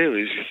you could hear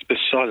the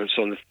silence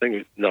on the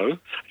thing. No.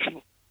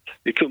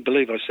 He couldn't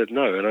believe I said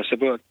no. And I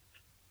said, well,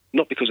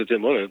 not because I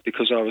didn't want to,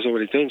 because I was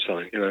already doing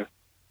something, you know.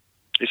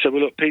 He said,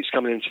 well, look, Pete's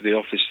coming into the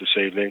office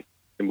this evening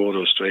in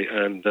Wardour Street,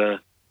 and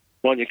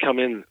why don't you come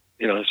in,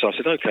 you know. So I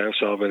said, okay.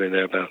 So I went in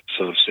there about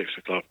sort of 6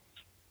 o'clock,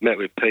 met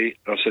with Pete.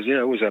 I said,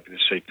 yeah, always happy to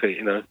see Pete,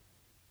 you know.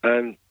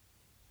 And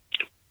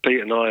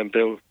Pete and I and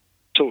Bill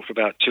talked for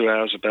about 2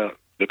 hours about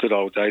the good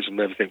old days and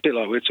everything, a bit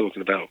like we're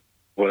talking about,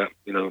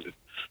 you know,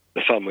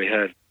 the fun we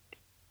had.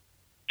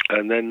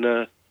 And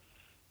then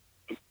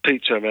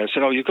Pete turned around and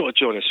said, oh, you've got to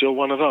join us. You're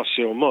one of us.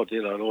 You're a mod,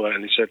 you know, and all that.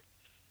 And he said,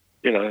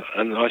 you know,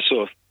 and I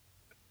sort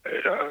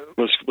of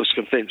was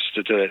convinced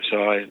to do it. So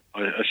I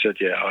said,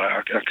 yeah,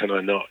 how can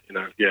I not? You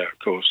know, yeah, of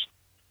course.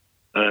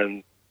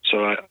 And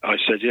so I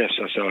said yes.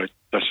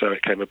 That's how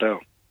it came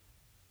about.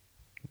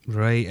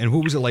 Right. And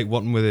what was it like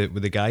working with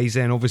the guys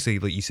then? Obviously,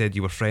 like you said,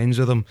 you were friends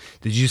with them.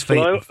 Did you just fit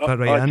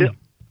right in?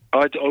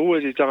 I'd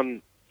already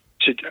done.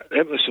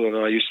 Emerson and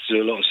I used to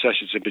do a lot of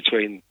sessions in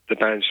between the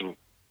bands,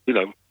 you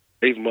know,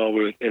 even while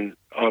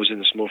I was in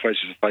the Small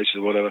Faces of Faces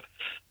or whatever.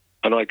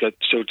 And I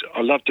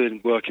love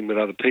working with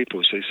other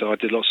people, see, so I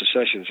did lots of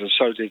sessions, and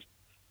so did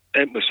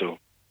Emerson.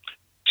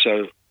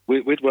 So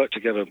we'd worked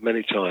together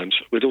many times.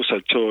 We'd also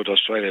toured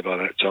Australia by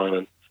that time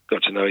and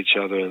got to know each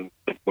other and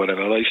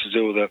whatever. And I used to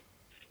do all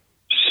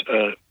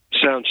the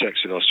sound checks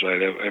in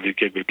Australia, every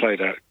gig we played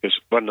at, because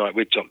one night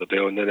we'd top the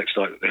bill and the next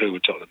night the Who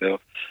would top the bill.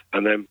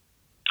 And then,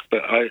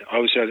 but I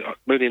was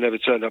Mooney never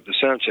turned up the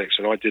sound checks,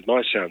 and I did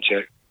my sound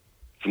check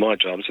for my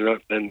drums,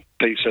 and then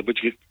Pete said,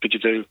 could you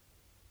do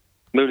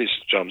Mooney's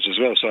drums as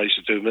well? So I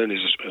used to do Mooney's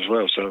as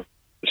well, so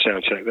the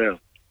sound check there.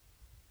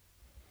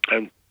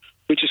 And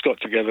we just got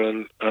together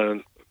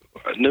and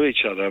knew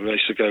each other. I mean, I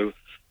used to go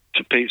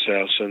to Pete's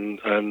house, and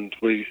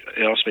he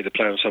asked me to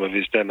play on some of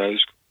his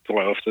demos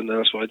quite often, and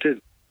that's what I did.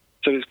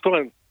 So it's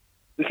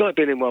like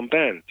being in one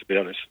band, to be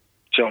honest,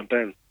 giant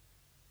band.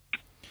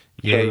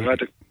 Yeah. So I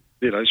had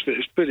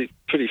it's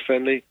pretty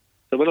friendly.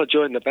 So when I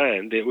joined the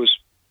band, it was,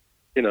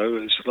 you know, it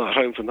was like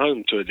home from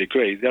home to a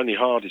degree. The only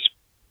hardest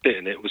bit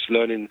in it was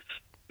learning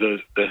the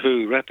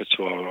Who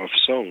repertoire of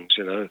songs,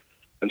 you know,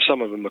 and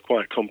some of them are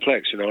quite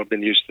complex. You know, I've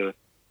been used to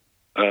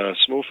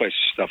Small Faces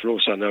stuff, and all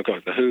of a sudden I've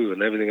got the Who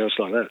and everything else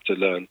like that to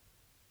learn.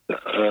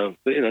 But,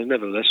 you know,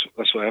 nevertheless,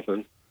 that's what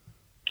happened.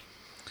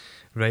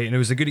 Right, and it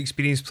was a good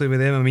experience playing with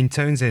them. I mean,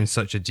 Townsend's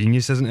such a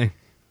genius, isn't he?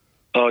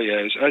 Oh,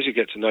 yeah. As you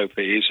get to know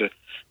Pete,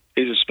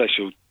 he's a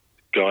special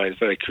guy. He's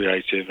very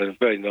creative and a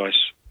very nice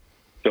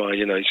guy.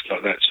 You know, he's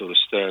got that sort of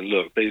stern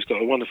look, but he's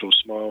got a wonderful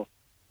smile,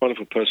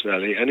 wonderful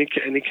personality, and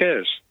he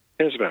cares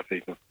about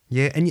people.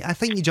 Yeah, and I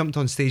think you jumped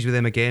on stage with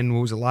them again.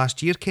 What was it,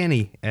 last year,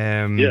 Kenny?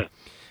 Yeah,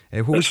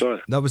 that's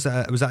right. Was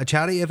that a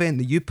charity event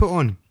that you put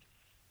on?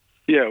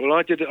 Yeah, well,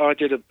 I did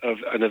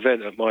an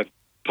event at my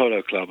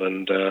polo club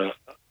and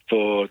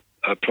for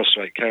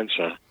prostate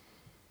cancer,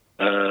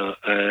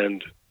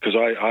 and because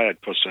I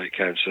had prostate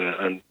cancer,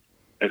 and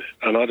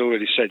I'd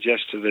already said yes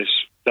to this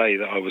day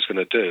that I was going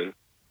to do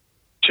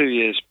 2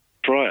 years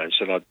prior, and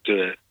said I'd do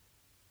it,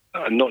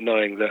 not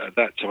knowing that at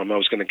that time I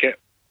was going to get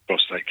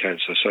prostate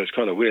cancer. So it's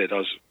kind of weird.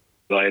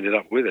 I ended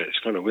up with it. It's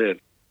kind of weird.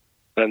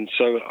 And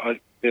so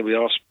we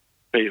asked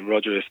Pete and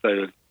Roger if they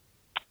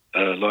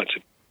would like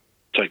to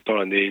take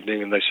part in the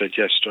evening, and they said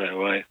yes straight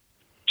away.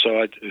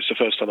 So it was the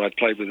first time I'd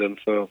played with them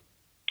for,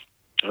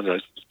 I don't know,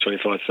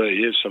 25, 30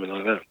 years, something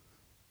like that.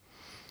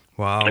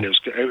 Wow. And it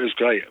was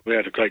great. We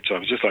had a great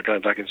time. It's just like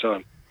going back in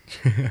time.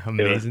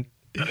 Amazing.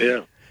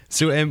 Yeah.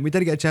 So we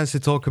did get a chance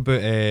to talk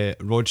about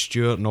Rod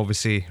Stewart and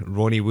obviously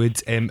Ronnie Wood.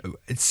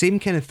 Same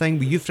kind of thing.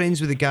 Were you friends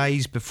with the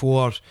guys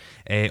before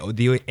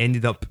they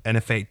ended up, in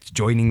effect,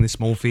 joining the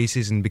Small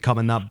Faces and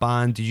becoming that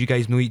band? Did you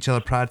guys know each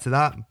other prior to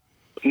that?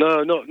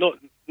 No,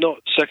 not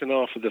second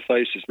half of the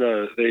Faces.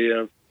 No,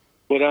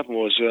 what happened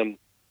was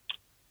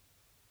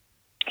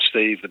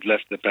Steve had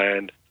left the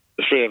band.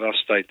 The three of us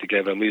stayed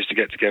together, and we used to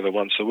get together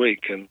once a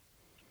week and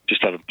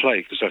just have a play,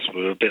 because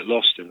we were a bit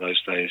lost in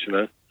those days, you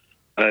know.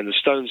 And the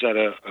Stones had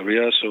a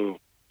rehearsal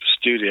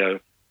studio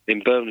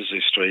in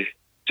Bermondsey Street,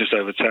 just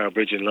over Tower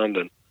Bridge in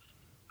London,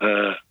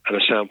 and a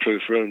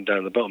soundproof room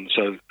down the bottom.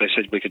 So they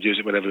said we could use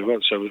it whenever we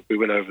want. So we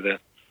went over there,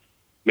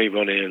 me,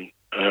 Ronnie,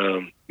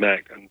 and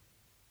Mac, and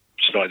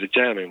started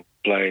jamming,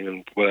 playing,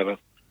 and whatever.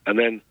 And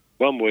then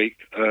one week,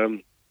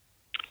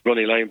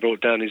 Ronnie Lane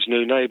brought down his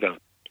new neighbour,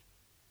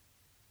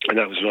 and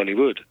that was Ronnie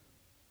Wood,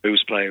 who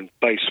was playing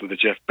bass with the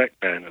Jeff Beck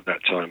band at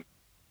that time.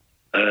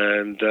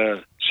 And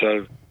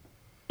so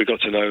we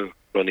got to know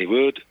Ronnie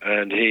Wood,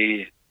 and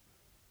he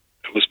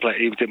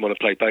didn't want to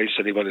play bass,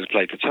 and he wanted to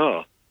play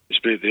guitar. it's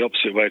been the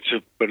opposite way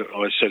to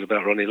what I said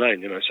about Ronnie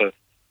Lane, you know. So,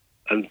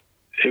 and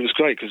it was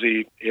great because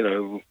he, you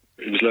know,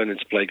 he was learning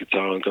to play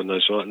guitar and God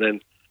knows what. And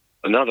then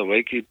another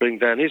week he'd bring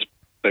down his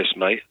best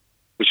mate,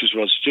 which was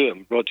Rod Stewart.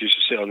 And Rod used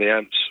to sit on the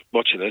amps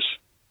watching us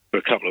for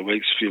a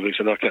few weeks,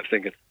 and I kept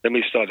thinking. Then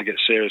we started to get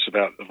serious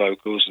about the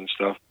vocals and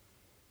stuff.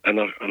 And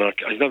I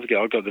never forget,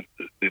 I got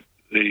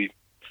the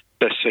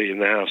best seat in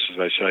the house, as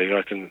they say.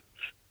 I can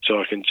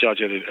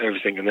judge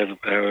everything and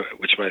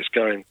which way it's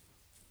going.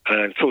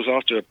 And of course,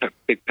 after a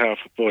big,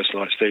 powerful voice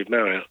like Steve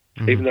Marriott,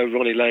 even though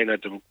Ronnie Lane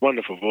had a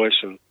wonderful voice,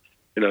 and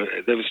you know,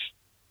 there was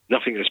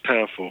nothing as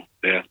powerful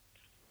there.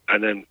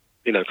 And then,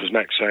 you know, because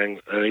Max sang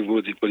and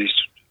Woody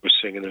was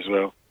singing as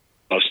well,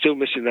 I was still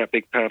missing that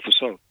big, powerful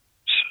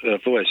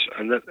voice.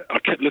 And I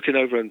kept looking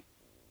over and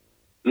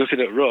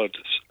looking at Rod,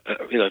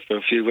 you know, for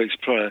a few weeks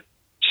prior,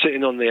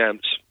 sitting on the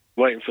amps,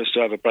 waiting for us to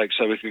have a break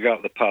so we could go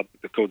up the pub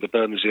called the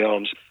Bermondsey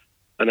Arms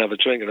and have a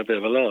drink and a bit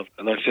of a laugh.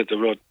 And I said to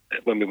Rod,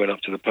 when we went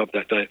up to the pub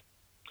that day,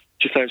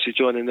 do you fancy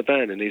joining the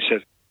band? And he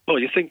said, oh,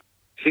 you think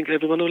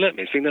everyone will let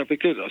me? Think that'd be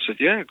good? I said,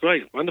 yeah,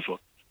 great, wonderful.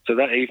 So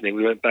that evening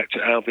we went back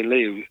to Alvin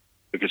Lee,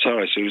 the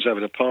guitarist, who was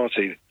having a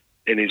party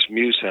in his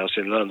Muse house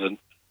in London.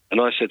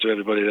 And I said to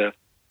everybody there,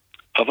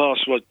 I've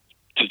asked Rod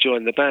to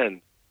join the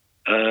band.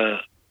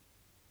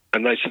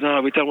 And they said,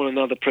 no, we don't want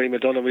another prima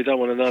donna. We don't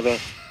want another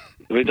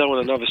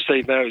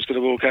Steve Marriott who's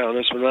going to walk out on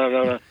us.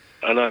 No.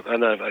 And I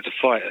had to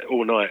fight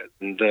all night,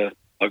 and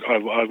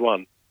I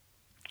won.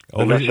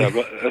 And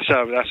that's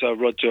how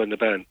Rod joined the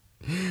band.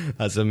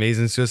 That's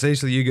amazing. So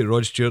essentially, you get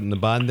Rod Stewart in the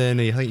band. Then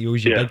I think you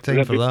owes you big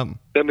time for that.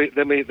 Then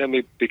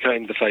we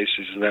became the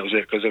Faces, and that was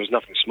it, because there was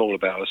nothing small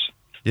about us.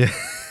 Yeah.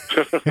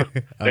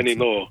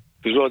 Anymore,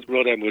 because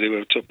Rod and Woody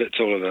were a bit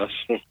taller than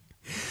us.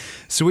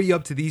 So what are you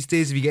up to these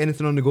days? Have you got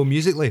anything on the go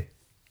musically?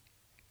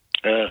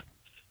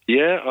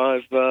 Yeah,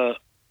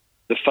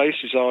 the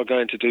Faces are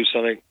going to do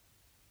something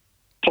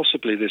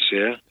possibly this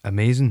year.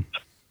 Amazing.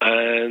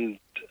 And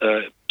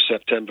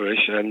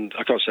September-ish, and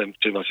I can't say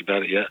too much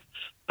about it yet.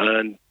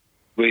 And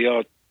we've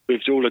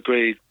all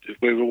agreed,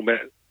 we all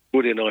met,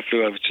 Woody and I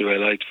flew over to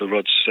LA for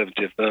Rod's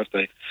 70th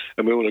birthday,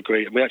 and we all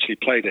agreed, and we actually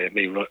played it,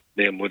 me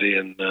and Woody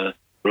and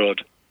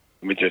Rod,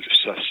 and we did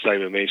Stay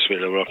With Me, Sweet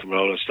Little Rock and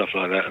Roll and stuff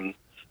like that, and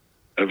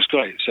it was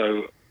great.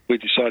 So we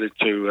decided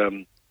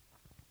to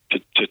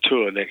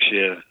tour next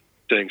year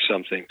doing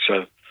something.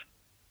 So,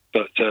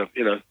 but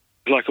you know,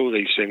 like all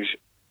these things,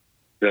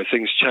 you know,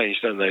 things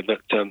change, don't they? But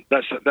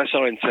that's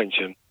our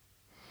intention.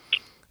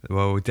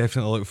 Well, we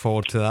definitely look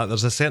forward to that.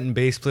 There's a certain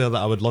bass player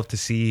that I would love to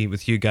see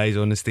with you guys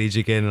on the stage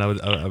again, and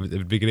it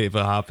would be great if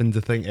it happened.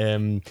 I think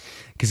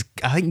because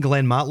I think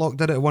Glenn Matlock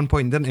did it at one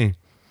point, didn't he?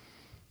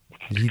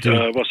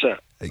 What's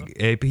that?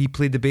 He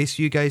played the bass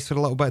for you guys for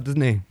a little bit,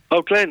 didn't he?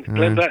 Oh, Glenn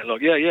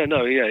Matlock.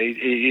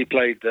 He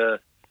played.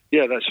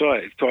 Yeah, that's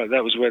right.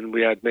 That was when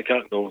we had Mick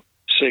Hucknall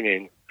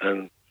singing,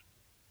 and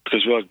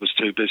because Rod was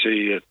too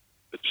busy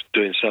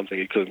doing something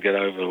he couldn't get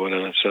over or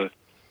whatever, so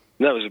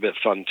that was a bit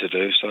fun to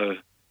do. So.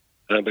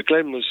 But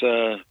Glenn was,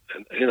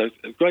 you know,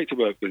 great to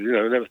work with. You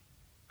know,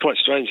 quite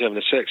strange having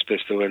a Sex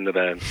Pistol in the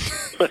band.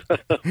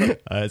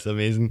 That's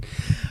amazing.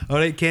 All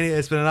right, Kenny,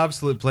 it's been an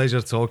absolute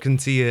pleasure talking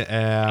to you.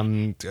 I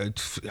mean,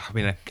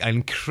 an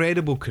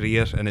incredible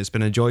career, and it's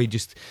been a joy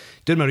just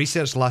doing my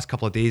research the last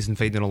couple of days and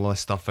finding all this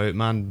stuff out,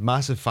 man.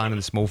 Massive fan of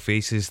the Small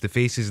Faces, the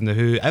Faces and the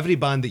Who, every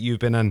band that you've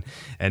been in,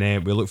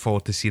 and we look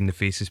forward to seeing the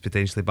Faces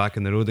potentially back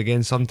on the road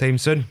again sometime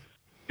soon.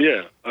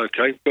 Yeah,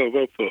 okay,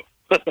 well put.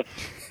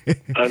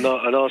 and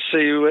I'll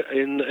see you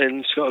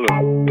in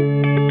Scotland.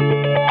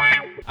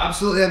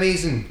 Absolutely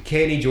amazing.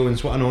 Kenny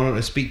Jones, what an honour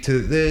to speak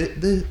to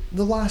the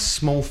last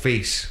Small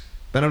Face,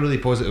 in a really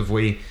positive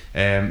way.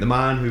 The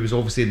man who was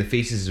obviously in the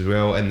Faces as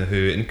well, in the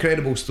Who.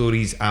 Incredible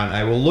stories, and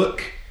I will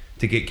look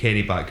to get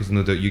Kenny back, because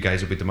no doubt you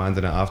guys will be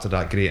demanding it after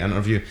that great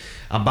interview.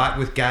 I'm back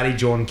with Gary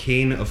John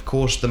Kane, of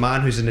course, the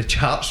man who's in the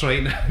charts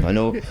right now. I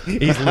know.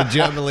 He's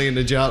legitimately in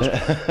the charts.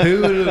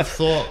 Who would have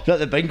thought? Not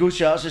the bingo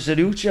charts, it's the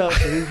real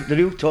charts, the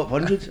real top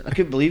 100. I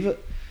couldn't believe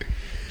it.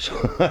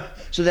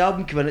 So the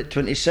album came in at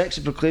 26,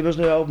 the Proclaimers'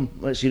 new album.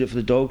 Let's hear it for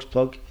the Dogs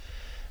plug.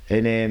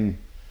 And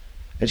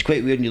it's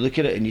quite weird when you look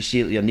at it and you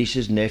see your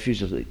nieces and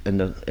nephews are like in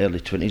their early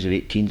 20s or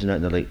 18s and that,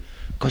 and they're like,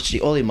 God, see,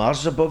 Ollie Mars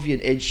is above you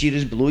and Ed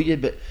Sheeran's below you,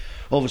 but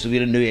obviously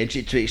we're a new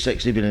entry at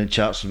 26. They've been in the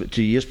charts for about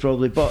 2 years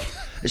probably, but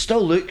it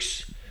still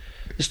looks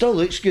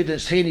good.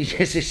 It's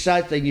a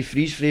sad thing you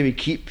freeze frame and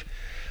keep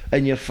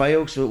in your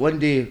file, so one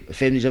day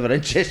if anybody's ever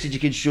interested, you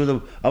can show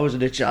them I was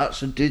in the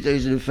charts in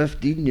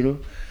 2015, you know.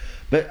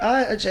 But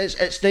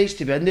it's nice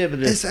to be in there. But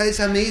it's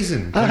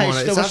amazing.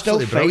 It's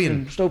absolutely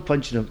brilliant. Still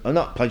punching. I'm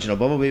not punching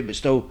above a weight, but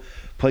still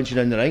punching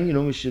in the ring. You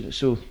know,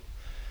 so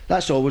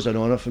that's always an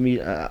honour for me.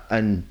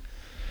 And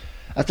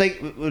I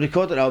think we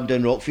recorded an album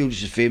down Rockfield,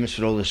 which is famous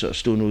for all the sort of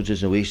Stone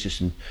Roses and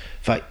Oasis, and in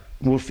fact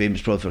more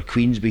famous probably for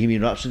Queen's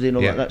Bohemian Rhapsody and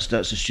all that.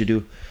 That's the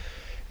studio.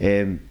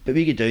 But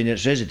we get down there,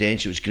 it's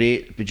residential, it's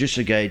great. The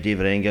producer guy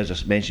David Enger, as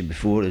I mentioned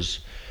before,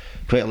 is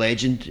quite a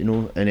legend, you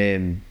know,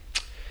 and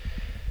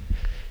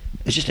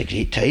It's just a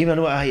great time. I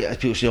know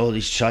people say all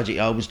these tragic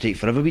albums take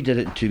forever. We did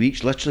it in 2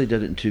 weeks, literally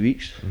did it in 2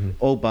 weeks.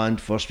 All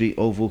band first week,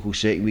 all vocal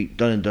second week,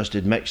 done and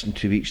dusted, mixed in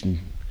 2 weeks, and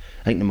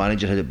I think the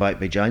manager had it back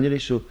by January.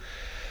 So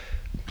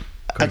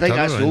I think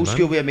that's the old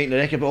school way of making a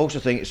record, but I also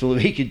think it's the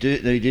only way you can do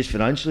it nowadays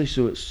financially.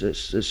 So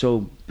it's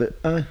all, but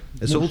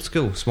it's old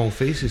school, Small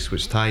Faces,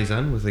 which ties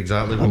in with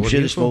exactly what I'm we're sure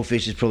here the Small for.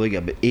 Faces probably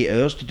got about 8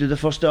 hours to do the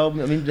first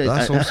album. I mean,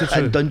 That's also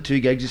true. I'd done 2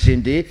 gigs the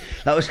same day.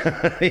 That was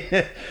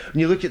when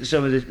you look at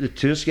some of the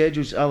tour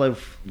schedules. I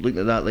love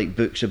looking at that, like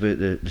books about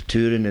the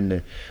touring,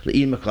 and like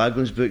Ian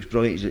McLaughlин's books,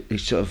 brilliant. He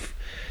sort of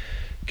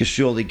goes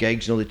through all the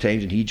gigs and all the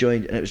times when he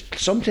joined, and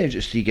sometimes it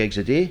was 3 gigs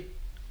a day,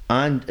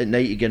 and at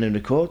night again and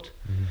record.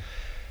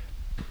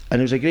 And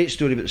there was a great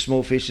story about the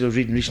Small Faces I was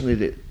reading recently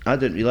that I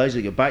didn't realise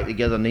they got back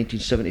together in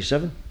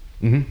 1977.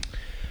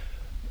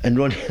 And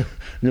Ronnie,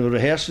 they were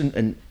rehearsing,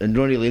 and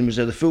Ronnie Lane was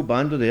there, the full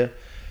band were there,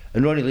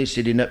 and Ronnie Lane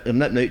said I'm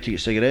nipping out to get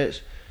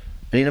cigarettes,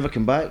 and he never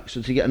came back,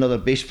 so to get another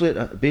bass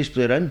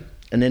player in,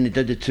 and then they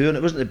did the tour, and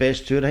it wasn't the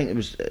best tour. I think it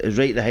was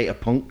right at the height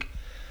of punk.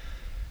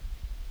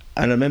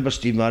 And I remember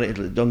Steve Marriott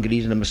had like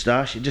dungarees and a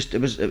moustache. And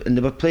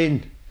they were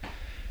playing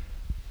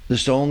the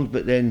songs,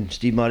 but then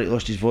Steve Marriott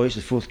lost his voice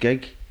the 4th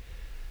gig.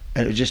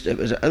 And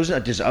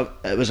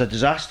it was a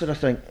disaster, I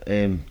think,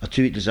 a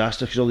 2-week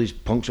disaster, because all these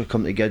punks were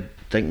coming together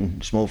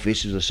thinking Small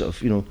Faces was a sort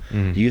of,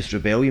 the youth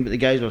rebellion, but the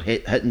guys were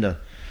hitting their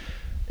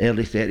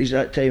early 30s at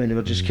that time, and they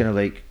were just kind of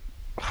like,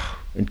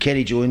 and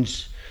Kenny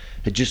Jones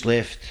had just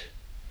left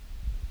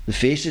the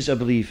Faces, I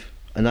believe,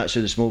 and that's how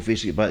the Small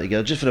Faces get back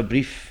together, just for a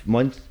brief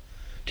month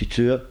to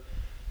tour,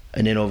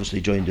 and then obviously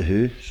joined the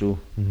Who. So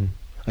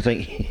I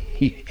think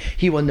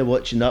he won the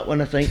watch in that one,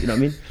 I think, you know what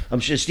I mean? I'm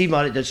sure Steve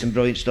Marriott did some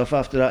brilliant stuff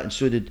after that, and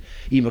so did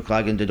Ian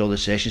McLaughlin, did all the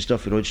session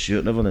stuff with Rod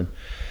Stewart and everything.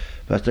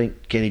 But I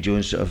think Kenny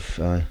Jones sort of,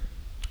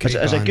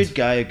 as a good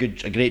guy, a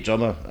great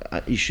drummer,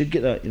 he should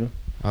get that, you know.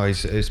 Oh,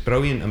 it's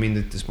brilliant. I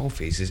mean, the Small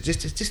Faces,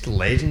 it's just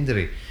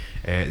legendary.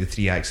 The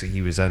 3 acts that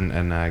he was in,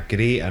 and a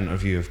great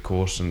interview, of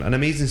course, and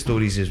amazing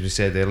stories, as we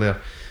said earlier.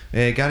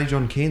 Gary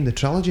John Kane, the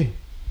trilogy.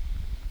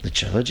 The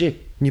trilogy?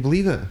 Can you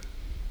believe it?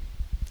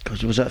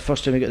 Because was that the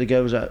first time we got the guy?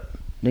 Was that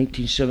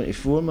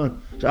 1974,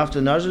 man? Was it after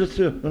the Nazareth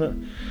tour,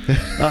 wasn't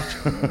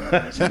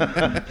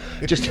it?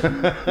 Just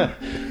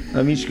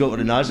I mean, Scott were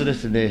in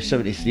Nazareth in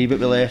 73, but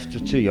we left. We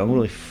were too young,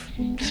 really.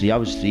 3, I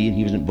was 3 and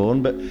he wasn't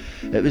born, but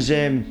it was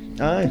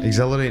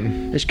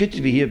exhilarating. It's good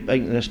to be here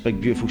in this big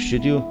beautiful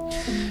studio.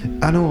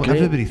 I know. Great.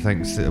 Everybody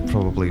thinks that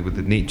probably with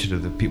the nature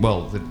of the people,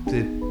 well,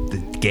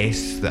 the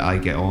guests that I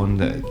get on,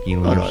 that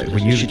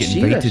when you get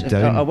invited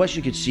down, I wish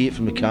you could see it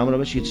from the camera. I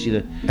wish you could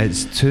see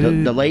it's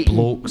two the lighting,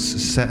 blokes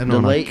sitting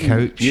on a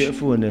couch,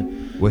 beautiful,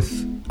 and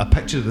with a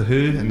picture of the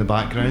Who in the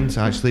background,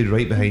 actually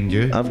right behind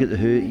you. I've got the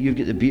Who, you've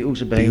got the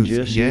Beatles behind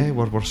you. Yeah,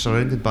 we're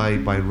surrounded by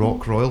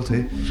rock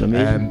royalty. It's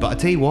amazing. But I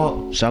tell you what,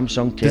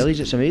 Samsung tellies,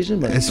 it's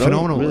amazing. It's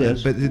phenomenal. It really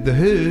is. But the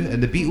Who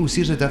and the Beatles,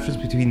 here's the difference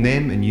between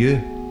them and you.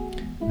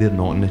 They're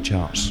not in the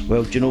charts.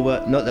 Well, do you know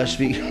what? Not this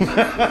week.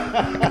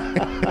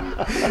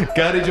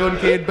 Gary John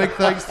Kane, big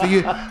thanks to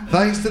you.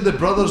 Thanks to the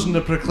brothers and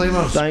the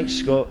Proclaimers. Thanks,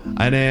 Scott.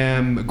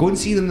 And go and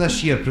see them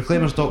this year,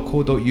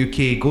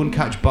 proclaimers.co.uk. Go and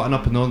catch Button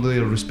Up on all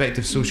their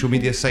respective social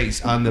media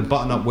sites and the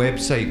Button Up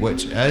website,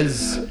 which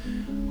is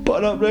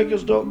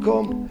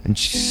buttonuprecords.com. And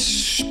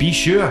be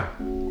sure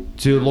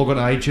to log on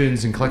to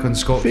iTunes and click on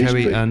Scott Facebook,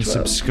 Cowie and Twitter.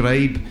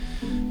 subscribe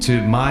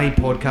to my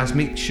podcast.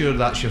 Make sure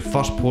that's your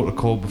first port of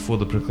call before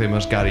the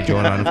Proclaimers, Gary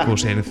John, and of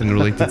course anything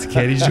related to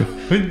Kenny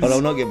Jones. Or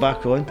I'll not get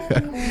back on.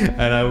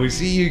 And I will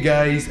see you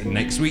guys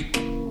next week.